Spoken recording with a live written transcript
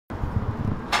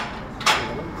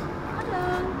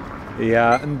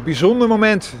Ja, een bijzonder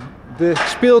moment. De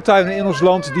speeltuinen in ons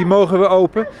land die mogen we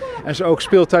open. En zo ook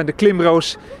speeltuin de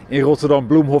Klimroos in Rotterdam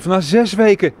Bloemhof na 6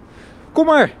 weken. Kom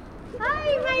maar!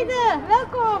 Hi meiden,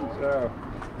 welkom! Zo.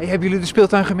 Hey, hebben jullie de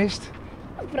speeltuin gemist?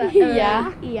 Ja,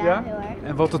 Ja, Ja? heel erg.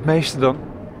 En wat het meeste dan?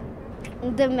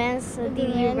 De mensen die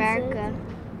hier werken.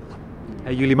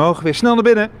 Hey, jullie mogen weer snel naar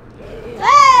binnen.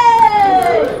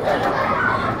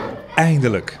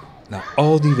 Eindelijk, na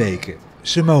al die weken,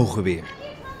 ze mogen weer.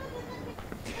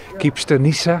 Kiepster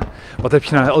Nissa, wat heb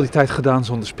je nou al die tijd gedaan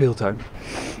zonder speeltuin?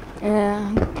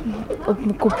 Op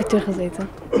mijn computer gezeten.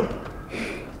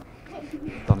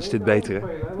 Dan is dit beter, hè?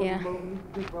 Ja.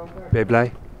 Ben je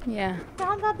blij? Ja. De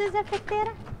handen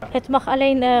desinfecteren? Het mag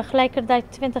alleen gelijkertijd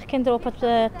 20 kinderen op het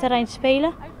terrein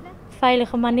spelen.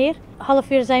 Veilige manier.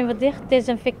 Half uur zijn we dicht,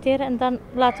 desinfecteren en dan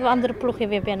laten we andere ploegen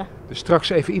weer binnen. Dus straks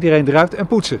even iedereen eruit en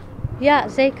poetsen. Ja,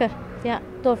 zeker. Ja,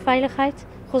 door veiligheid,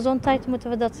 gezondheid moeten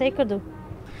we dat zeker doen.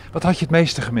 Wat had je het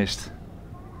meeste gemist?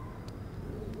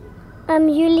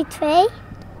 Jullie twee?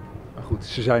 Maar goed,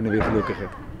 ze zijn er weer gelukkig. Hè?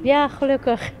 Ja,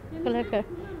 gelukkig. Gelukkig.